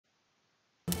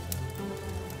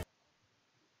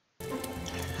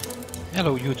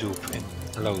Hello YouTube and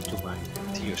hello to my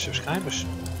dear subscribers.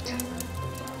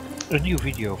 A new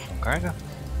video from Kasedo.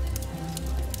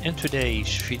 In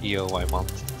today's video I want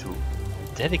to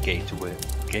dedicate to a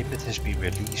game that has been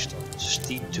released on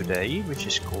Steam today, which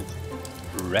is called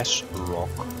Rezrog.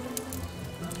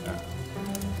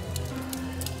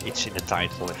 It's in the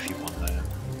title if you want to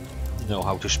know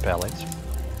how to spell it.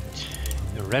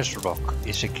 Rezrog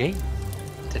is a game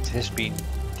that has been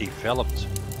developed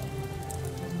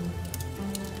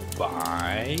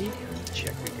by,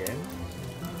 check again,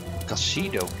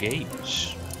 Kasedo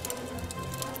Games.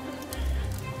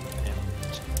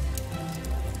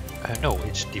 And no,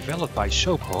 it's developed by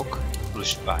Soaphog,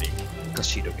 published by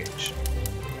Kasedo Games.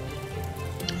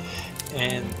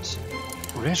 And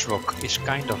Rezrog is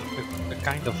kind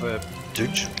of a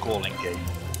dungeon crawling game.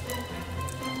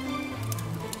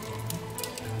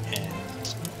 And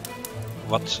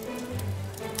what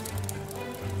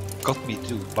got me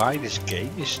to buy this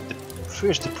game is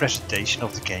first the presentation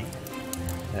of the game.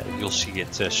 You'll see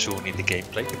it soon in the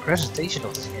gameplay. The presentation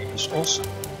of this game is awesome.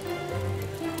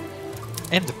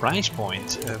 And the price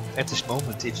point, at this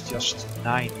moment it's just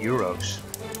 €9.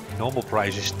 Normal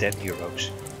price is €10.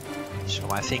 So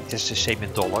I think that's the same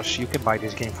in dollars. You can buy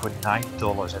this game for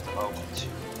 $9 at the moment.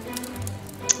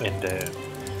 And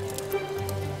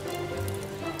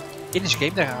in this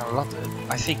game there are a lot,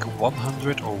 I think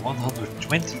 100 or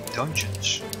 120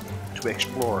 dungeons to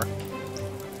explore.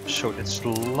 So that's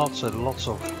lots and lots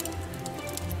of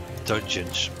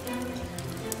dungeons.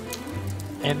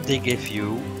 And they give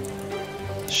you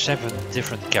 7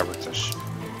 different characters.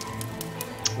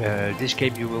 This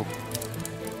game you will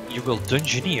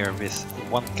dungeoneer with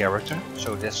one character,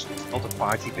 so that's not a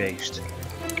party based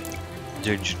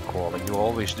dungeon crawler. You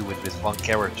always do it with one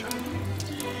character.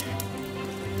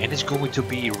 And it's going to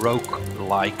be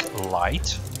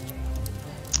rogue-lite.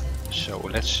 So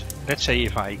let's say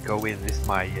if I go in with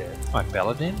my my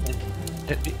paladin,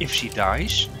 and if she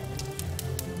dies,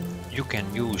 you can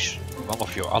use one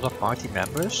of your other party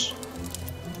members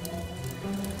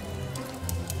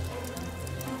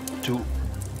to,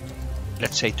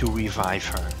 let's say, to revive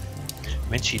her.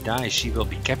 When she dies, she will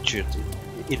be captured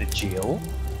in a jail,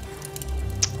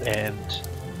 and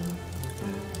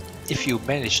if you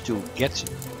manage to get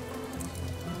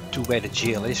to where the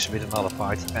jail is with another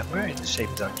party member in the same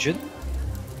dungeon,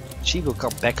 she will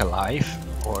come back alive,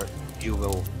 or you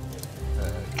will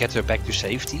get her back to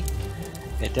safety.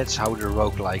 And that's how the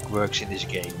roguelike works in this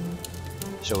game.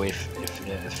 So if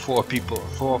 4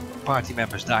 party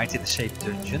members died in the same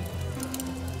dungeon,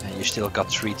 and you still got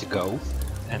 3 to go,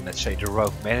 and let's say the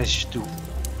rogue managed to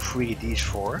free these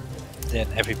 4, then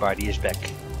everybody is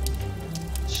back.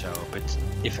 So, but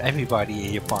if everybody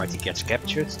in your party gets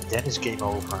captured, then it's game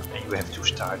over and you have to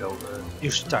start over. You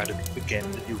start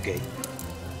again the new game.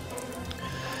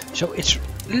 So it's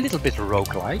a little bit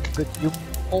roguelike, but you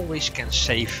always can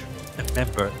save a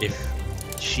member if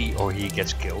she or he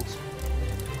gets killed.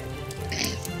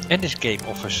 And this game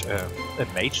offers a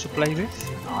mage to play with,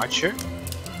 an archer,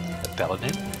 a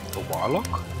paladin, a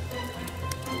warlock,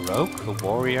 a rogue, a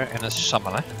warrior and a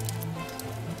summoner.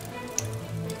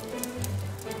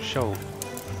 So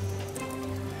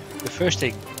the first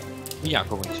thing we are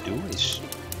going to do is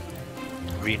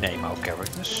rename our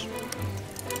characters.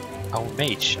 Our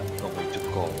mage I'm going to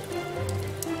call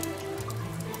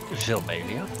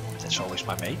Vilmelia, that's always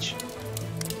my mage.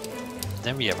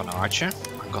 Then we have an archer,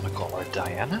 I'm gonna call her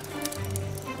Diana.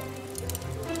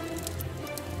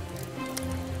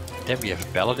 Then we have a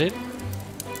paladin,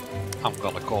 I'm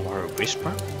gonna call her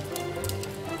Whisper.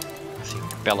 I think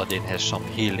paladin has some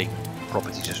healing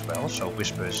properties as well, so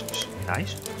Whisper is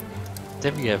nice.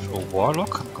 Then we have a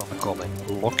warlock, I'm gonna call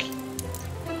him Loki.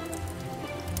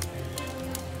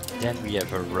 Then we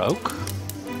have a rogue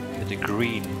with a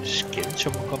green skin,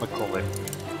 so I'm gonna call him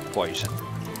Poison.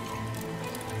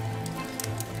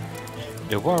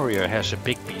 The warrior has a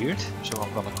big beard, so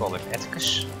I'm gonna call him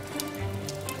Atticus.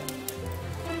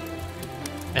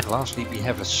 And lastly we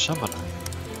have a summoner,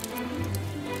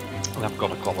 and I'm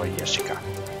gonna call her Jessica.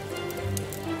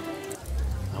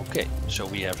 Okay, so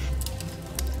we have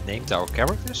named our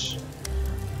characters,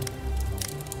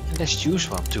 and let's choose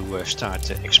one to start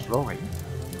exploring.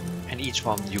 And each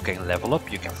one you can level up,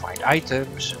 you can find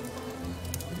items.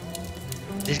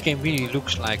 This game really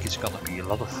looks like it's gonna be a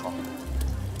lot of fun.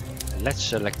 Let's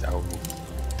select our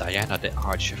Diana the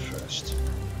Archer first.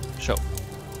 So,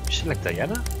 select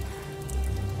Diana,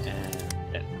 and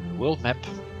then world map.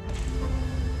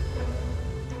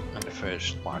 And the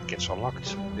first part gets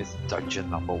unlocked with dungeon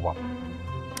number 1.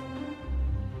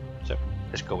 So,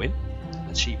 let's go in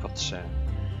and see what's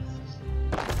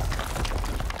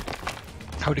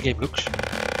how the game looks.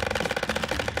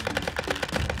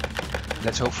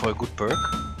 Let's hope for a good perk.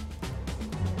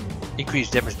 Increase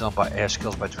damage done by air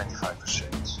skills by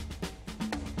 25%.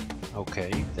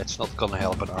 Okay, that's not gonna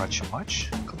help an archer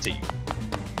much. Continue.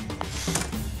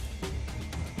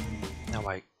 Now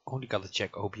I only gotta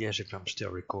check OBS if I'm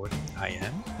still recording. I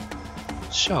am.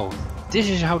 So, this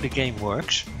is how the game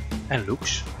works and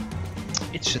looks.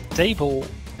 It's a table...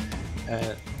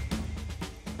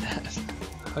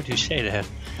 how do you say that?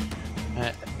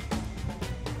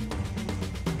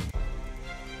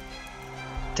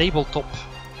 Tabletop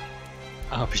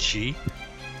RPG,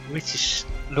 which is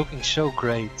looking so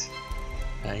great.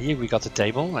 Here we got the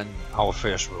table and our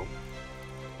first room.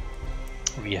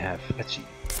 We have, let's see,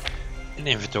 an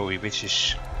inventory which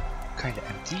is kind of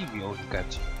empty. We only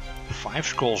got 5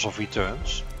 scrolls of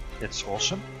returns. That's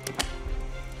awesome.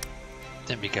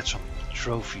 Then we get some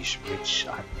trophies which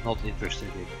I'm not interested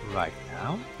in right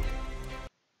now.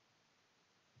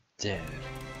 Then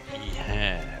we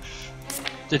have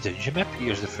the dungeon map.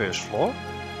 Here's the first floor,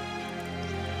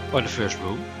 or the first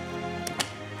room,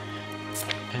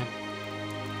 and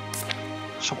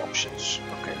some options.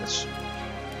 Okay, let's.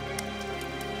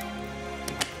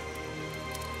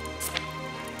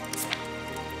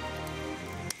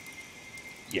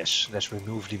 Yes, let's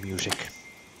remove the music.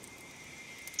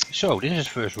 So this is the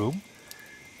first room.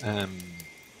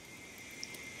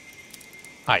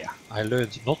 Yeah, I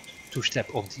learned not to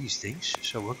step on these things,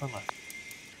 so we're gonna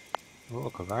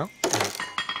walk around and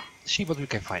see what we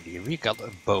can find here. We got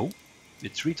a bow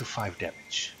with 3 to 5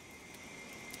 damage.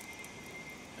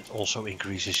 It also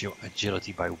increases your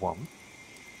agility by 1.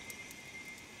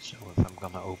 So if I'm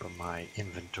gonna open my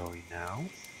inventory now,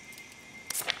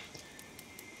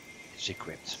 it's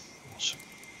equipped. Awesome.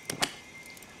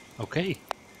 Okay,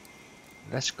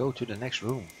 let's go to the next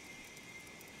room.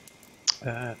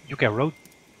 You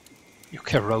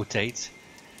can rotate,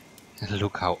 and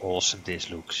look how awesome this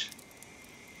looks.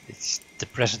 The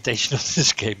presentation of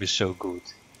this game is so good.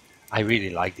 I really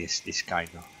like this kind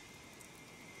of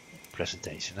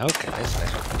presentation. Okay, let's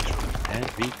open this room.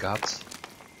 And we got,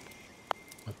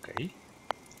 okay,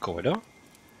 corridor.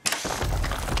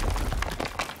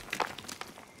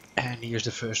 And here's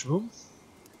the first room.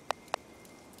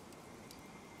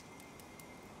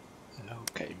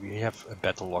 Okay, we have a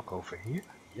battle log over here.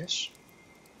 Yes.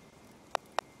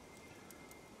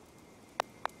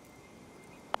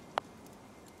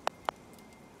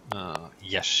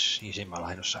 Yes, he's in my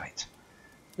line of sight.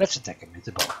 Let's attack him with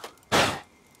the bow.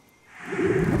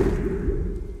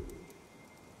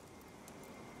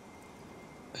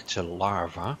 It's a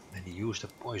larva and he used a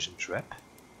poison trap,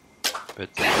 but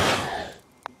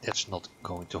that's not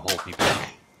going to hold me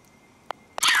back.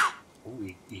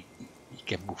 Ooh, he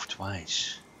can move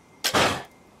twice.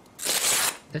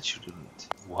 That should do it.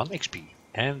 1 XP.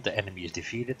 And the enemy is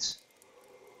defeated.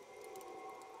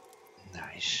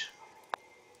 Nice.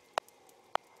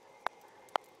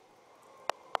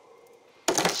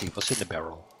 Let's see what's in the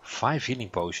barrel. 5 healing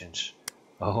potions.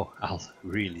 Oh, I'll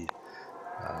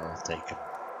take them.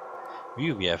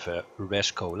 Here we have a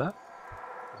res cola,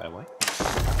 by the way.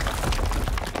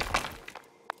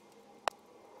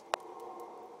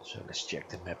 So let's check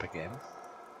the map again.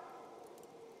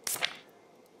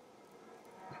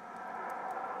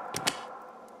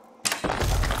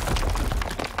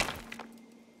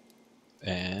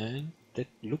 And that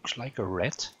looks like a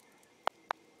rat.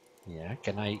 Yeah,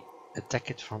 can I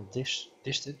attack it from this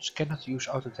distance? Cannot use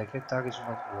auto attack. Target is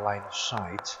not in line of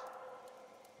sight.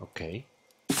 Okay.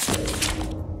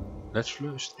 Let's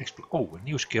first explore. Oh, a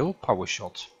new skill, power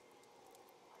shot.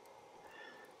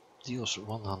 Deals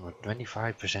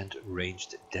 125%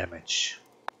 ranged damage.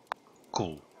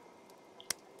 Cool.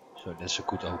 So that's a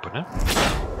good opener.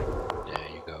 There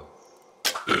you go.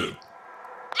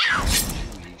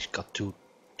 He's got two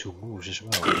moves as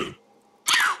well.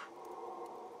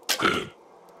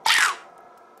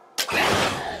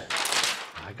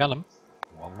 I got him.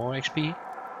 1 more XP.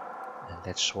 And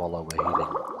let's swallow a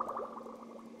healing.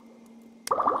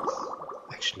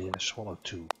 Actually, let's swallow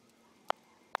 2.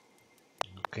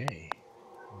 Okay.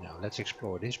 Now let's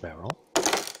explore this barrel.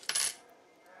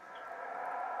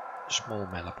 Small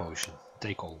mana potion.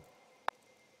 Take all.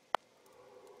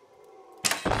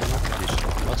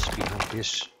 What's behind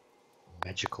this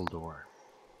magical door?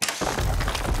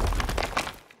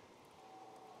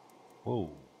 Whoa.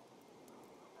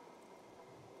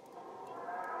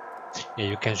 Yeah,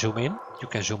 you can zoom in, you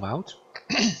can zoom out,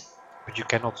 but you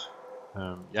cannot.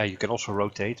 Yeah, you can also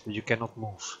rotate, but you cannot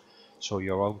move. So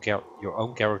your own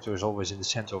character is always in the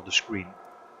center of the screen.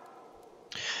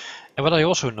 And what I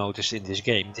also noticed in this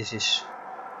game, this is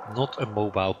not a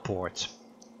mobile port,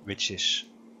 which is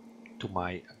to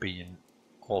my opinion,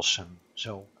 awesome.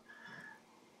 So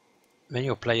when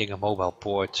you're playing a mobile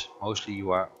port, mostly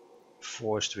you are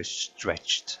forced with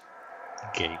stretched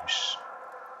games,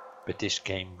 but this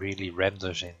game really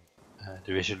renders in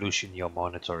the resolution your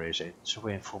monitor is in. So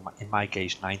in my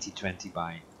case 1920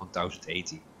 by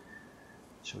 1080.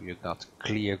 So you got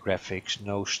clear graphics,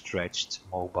 no stretched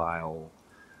mobile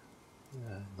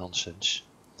nonsense.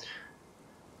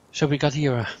 So we got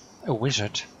here a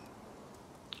wizard.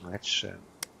 Let's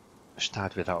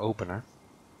start with our opener.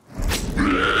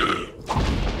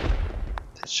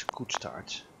 That's a good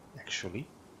start, actually.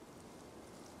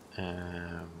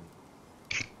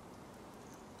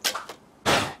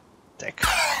 Attack.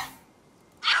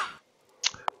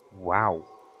 Wow,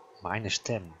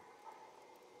 -10.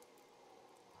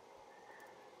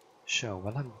 So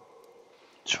what I'm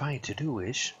trying to do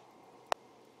is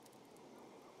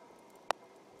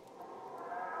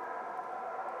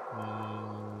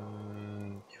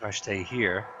if I stay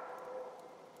here,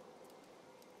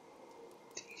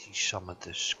 he summoned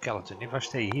the skeleton. If I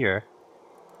stay here,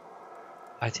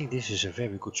 I think this is a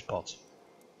very good spot.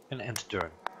 And end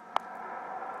turn.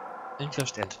 And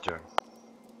just end turn.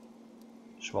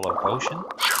 Swallow potion.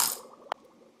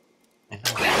 And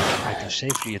now I can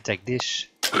safely attack this.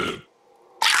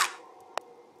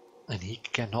 And he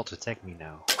cannot attack me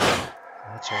now.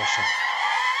 That's awesome.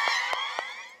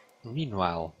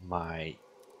 Meanwhile, my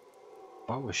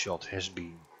power shot has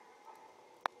been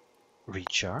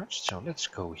recharged. So let's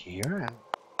go here and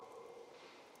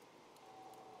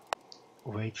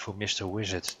wait for Mr.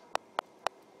 Wizard.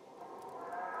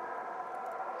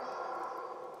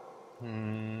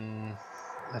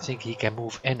 I think he can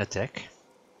move and attack.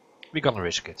 We're gonna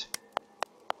risk it.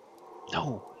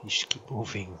 No, he's keep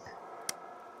moving.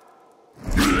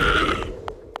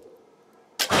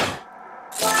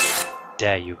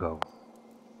 There you go.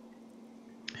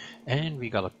 And we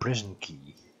got a prison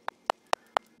key.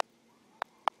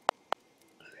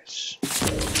 Let's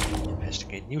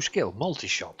investigate. New skill,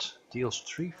 multi-shot. Deals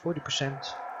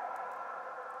 40%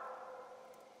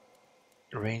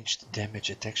 ranged damage,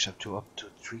 attacks up to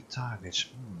 3 targets.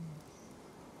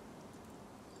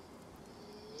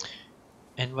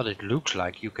 And what it looks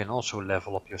like, you can also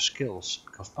level up your skills.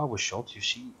 Because power shot, you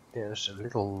see there's a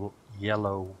little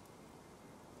yellow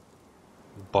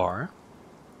bar.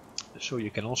 So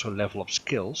you can also level up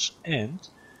skills, and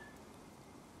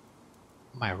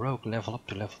my rogue level up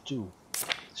to level 2.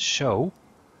 So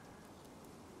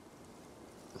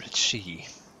let's see.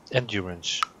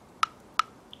 Endurance.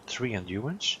 3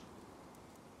 endurance.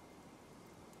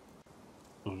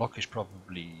 Lock is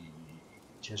probably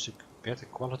just a better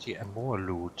quality and more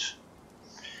loot.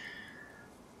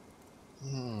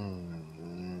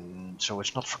 So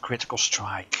it's not for critical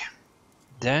strike.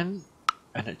 Then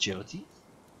an agility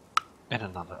and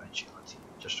another agility,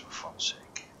 just for fun's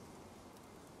sake.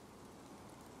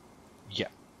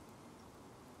 Yeah.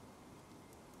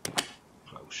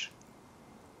 Close.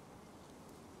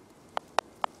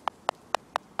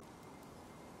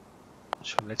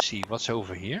 So let's see what's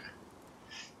over here.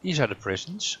 These are the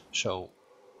prisons, so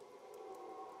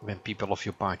when people of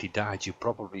your party died, you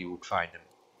probably would find them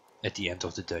at the end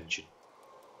of the dungeon.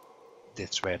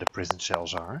 That's where the prison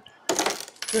cells are.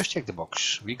 First check the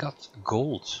box. We got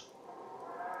gold.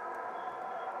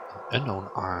 Unknown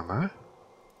armor.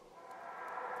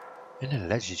 And a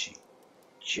legacy.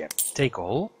 Yep. Take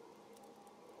all.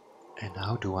 And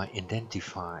how do I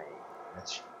identify?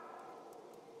 Let's see.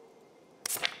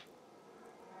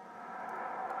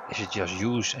 Is it just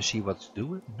use and see what's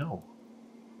doing? No.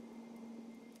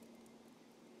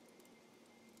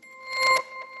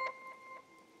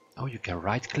 Oh, you can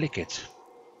right click it.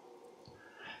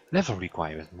 Level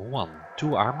requirement 1.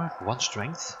 2 armor, 1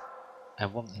 strength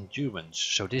and 1 endurance.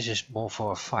 So this is more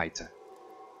for a fighter.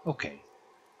 Okay.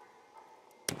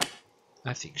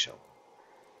 I think so.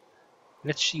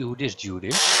 Let's see who this dude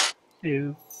is.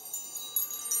 Hello.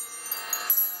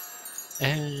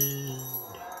 And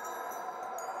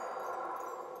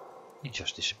he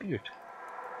just disappeared.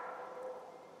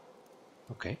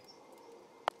 Okay.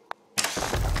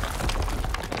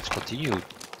 Let's continue.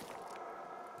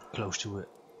 Close to a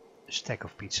stack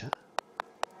of pizza.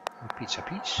 A pizza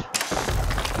piece.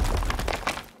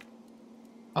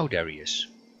 Oh, there he is.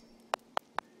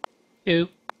 Hello.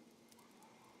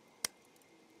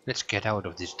 Let's get out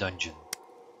of this dungeon.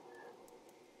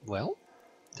 Well,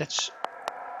 that's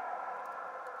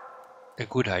a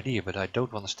good idea, but I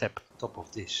don't want to step on top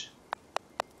of this.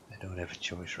 I don't have a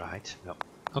choice, right? No.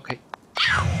 Okay.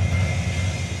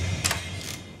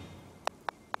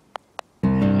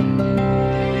 There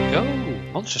we go.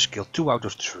 Monster skill 2 out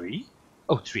of 3.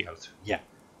 Oh, 3 out. Yeah.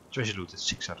 Treasure looted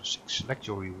 6 out of 6. Select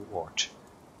your reward.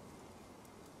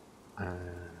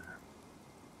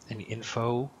 Any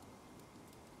info?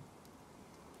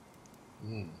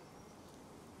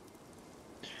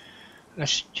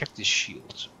 Let's check this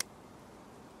shield.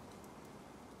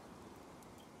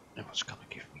 And what's gonna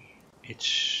give me?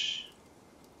 It's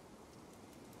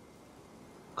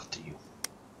continue.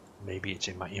 Maybe it's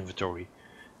in my inventory.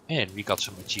 And we got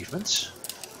some achievements.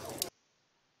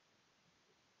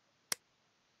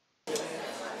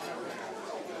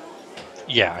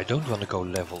 Yeah, I don't want to go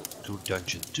level to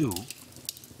dungeon 2.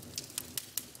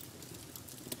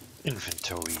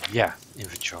 Inventory, yeah,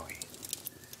 inventory.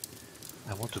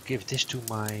 I want to give this to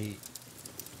my...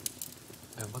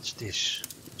 what's this?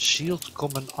 Sealed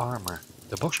common armor.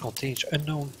 The box contains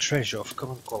unknown treasure of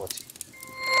common quality.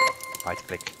 Right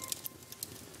click.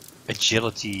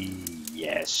 Agility,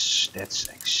 yes, that's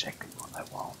exactly what I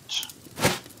want.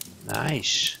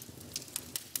 Nice.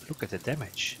 Look at the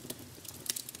damage.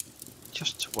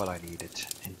 Just what I needed.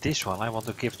 And this one I want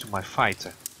to give to my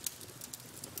fighter.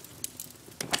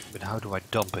 But how do I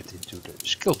dump it into the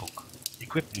skill book?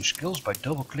 Equip new skills by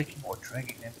double clicking or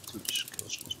dragging them to the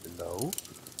skills below.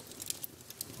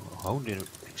 Or hone the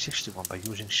existing one by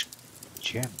using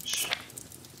gems.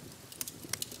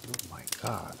 Oh my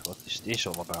god, what is this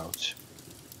all about?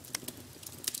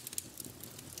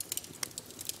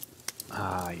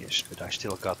 Ah yes, but I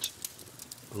still got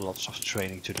lots of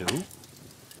training to do.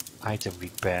 Item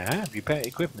repair, repair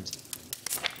equipment.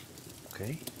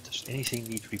 Okay, does anything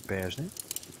need repairs then?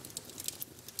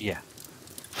 Yeah.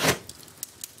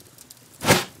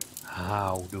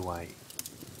 How do I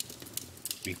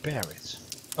repair it?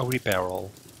 Oh, repair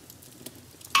all.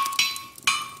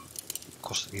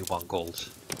 Costed me 1 gold.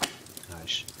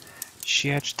 Nice.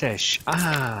 Shared stash.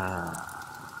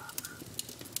 Ah!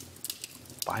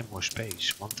 Buy more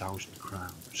space. 1000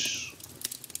 crowns.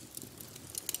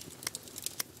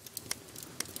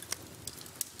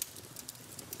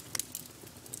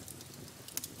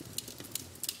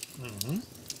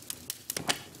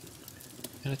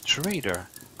 And a trader.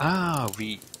 Ah,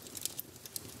 we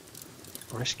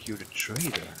rescue the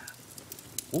trader.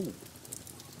 Ooh.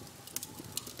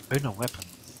 Unknown weapon.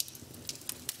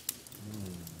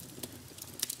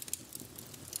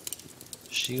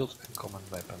 Shield and common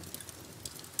weapon.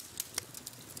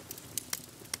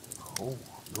 Oh,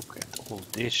 look at all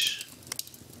this.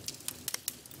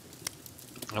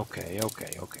 Okay.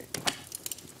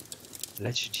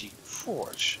 Legendary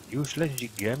forge. Use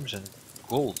legendary gems and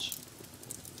gold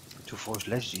to force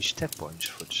legendary stat points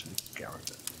for the selected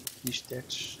character. These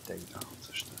stats stay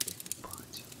after starting the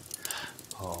party.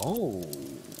 Oh,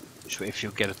 so if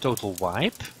you get a total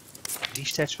wipe,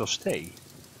 these stats will stay.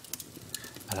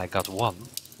 And I got 1.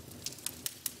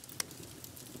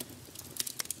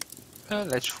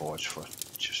 Let's forge for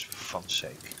just fun's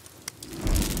sake.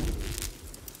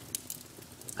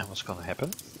 And what's gonna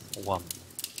happen? 1.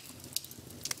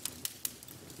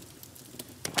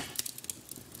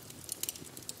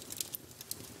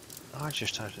 I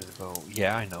just started to go.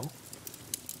 Yeah, I know.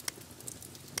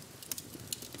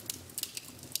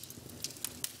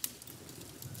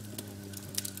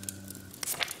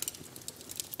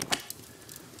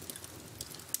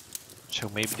 So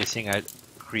maybe the thing I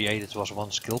created was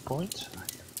 1 skill point? I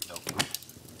have no clue.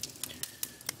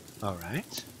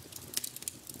 Alright.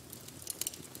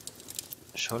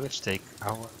 So let's take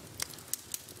our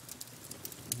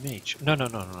mage. No.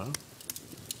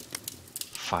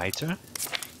 Fighter.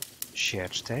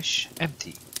 Shared stash.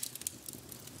 Empty.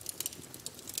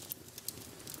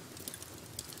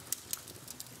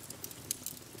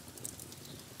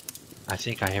 I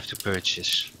think I have to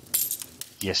purchase.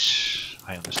 Yes,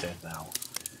 I understand now.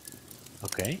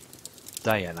 Okay.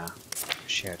 Diana.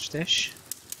 Shared stash.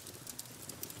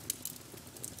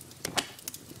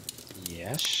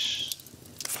 Yes.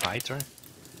 Fighter.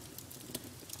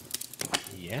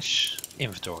 Yes.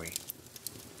 Inventory.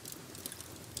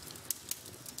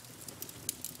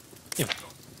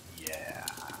 Inventory. Yeah.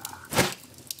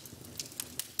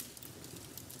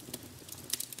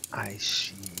 I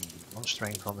see. 1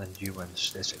 strength, 1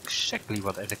 endurance. That's exactly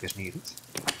what Atticus needed.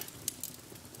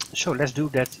 So let's do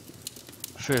that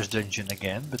first dungeon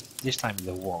again, but this time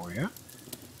the warrior.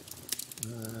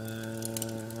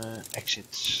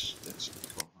 Exits. That's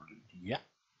probably, yeah.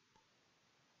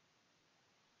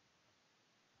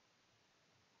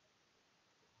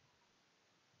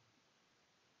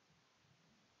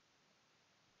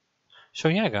 So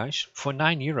yeah, guys, for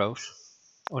 €9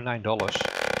 or $9,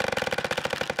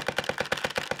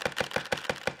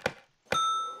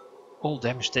 all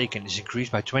damage taken is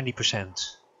increased by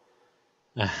 20%.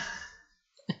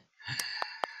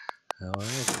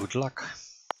 Alright, good luck.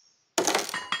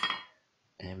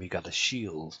 And we got a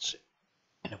shield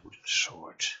and a wooden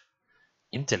sword.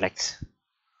 Intellect.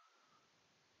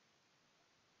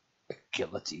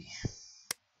 Agility.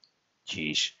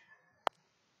 Jeez.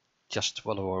 Just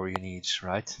what a warrior needs,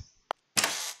 right?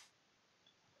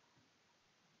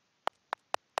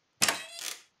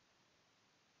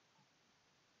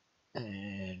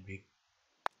 And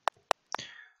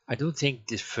I don't think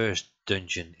this first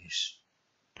dungeon is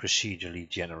procedurally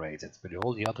generated, but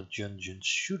all the other dungeons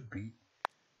should be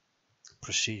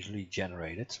procedurally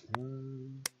generated.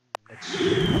 Ooh,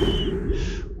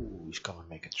 he's gonna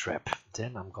make a trap.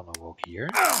 Then I'm gonna walk here.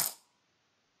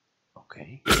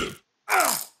 Okay.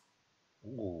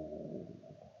 Ooh.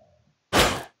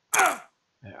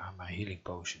 There are my healing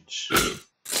potions.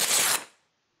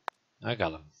 I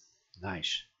got them.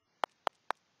 Nice.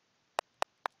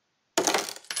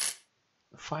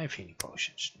 5 healing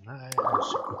potions. Nice.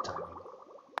 Good timing.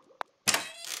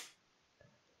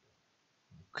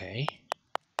 Okay.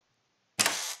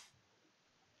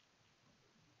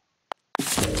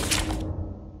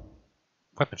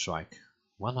 Weapon strike.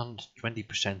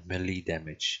 120% melee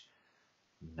damage.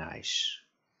 Nice.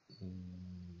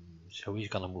 So he's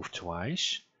gonna move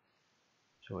twice.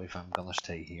 So if I'm gonna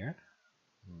stay here.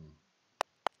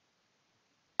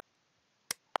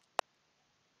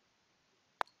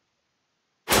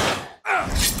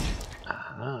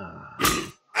 Aha.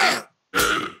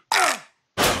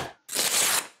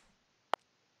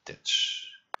 That's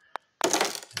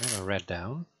another red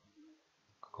down.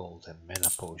 Gold and mana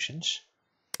potions.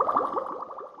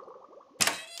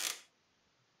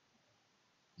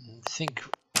 I think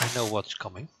I know what's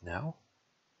coming now.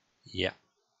 Yeah.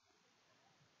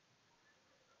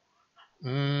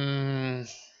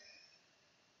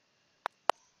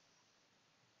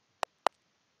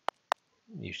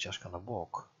 He's just gonna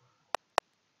walk.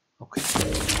 Okay.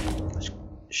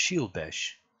 Shield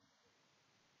bash.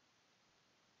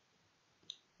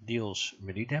 Deals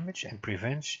melee damage and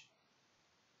prevents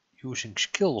using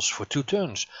skills for 2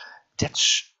 turns.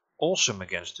 That's awesome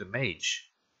against the mage.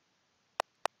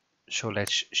 So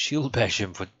let's shield bash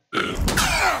him for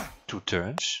 2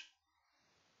 turns.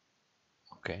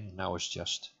 Okay, now it's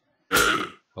just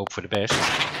hope for the best.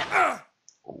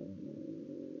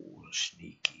 Oh,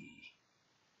 sneaky.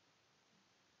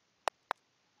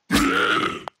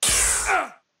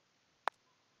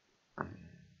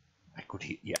 I could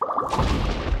heal. Yeah,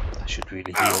 I should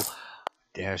really heal.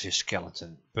 There's his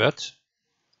skeleton, but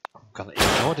I'm gonna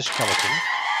ignore the skeleton.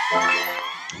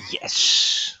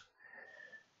 Yes,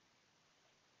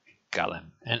 got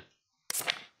him, and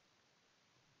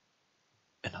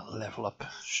I'll level up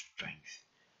strength.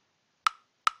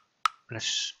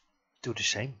 Let's do the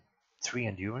same. 3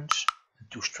 endurance and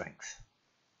 2 strength.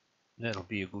 That'll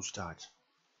be a good start.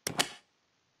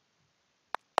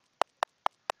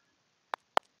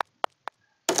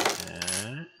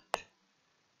 And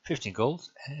 15 gold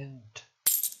and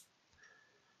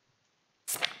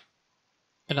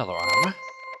another armor.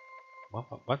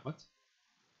 What?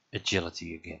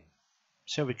 Agility again.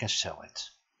 So we can sell it.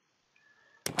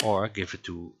 Or give it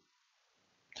to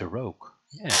the rogue.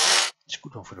 Yeah, it's a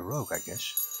good one for the rogue, I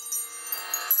guess.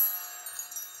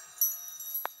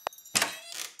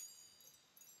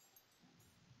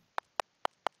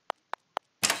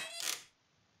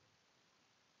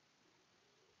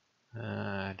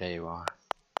 There you are.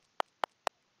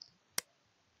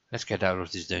 Let's get out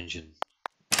of this dungeon.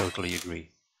 Totally agree.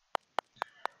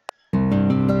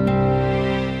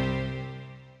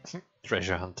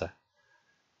 Treasure hunter.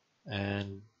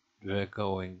 And we're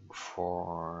going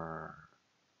for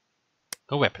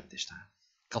a weapon this time.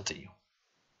 Continue.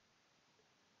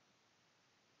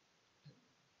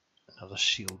 Another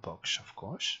seal box, of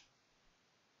course.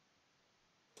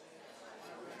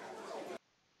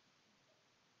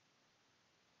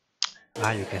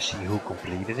 Now you can see who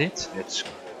completed it. That's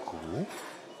cool.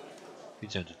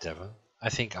 Return to tavern. I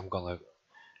think I'm gonna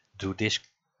do this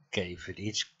cave with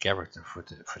each character for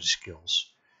the skills.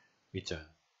 Return.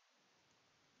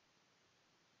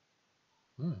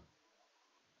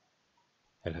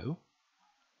 Hello.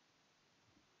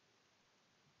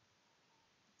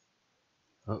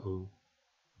 Uh-oh.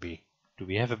 Do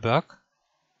we have a bug?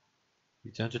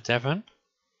 Return to tavern?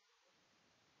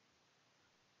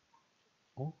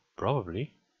 Oh,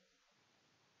 probably.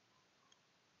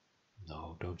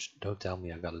 No, don't tell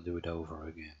me I gotta do it over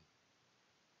again.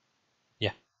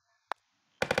 Yeah.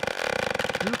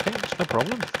 Okay, it's no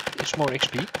problem. It's more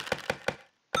XP.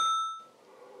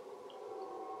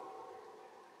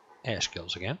 Air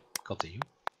skills again. Continue.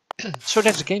 So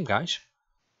that's the game, guys.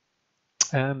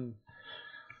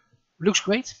 Looks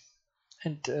great,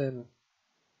 and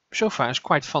so far it's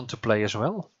quite fun to play as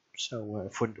well. So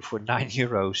for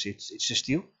 €9, it's a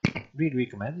steal. Really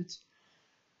recommend it.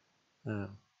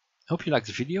 Hope you liked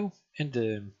the video and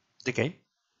the game.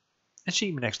 And see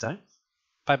you next time.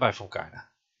 Bye bye from Karna.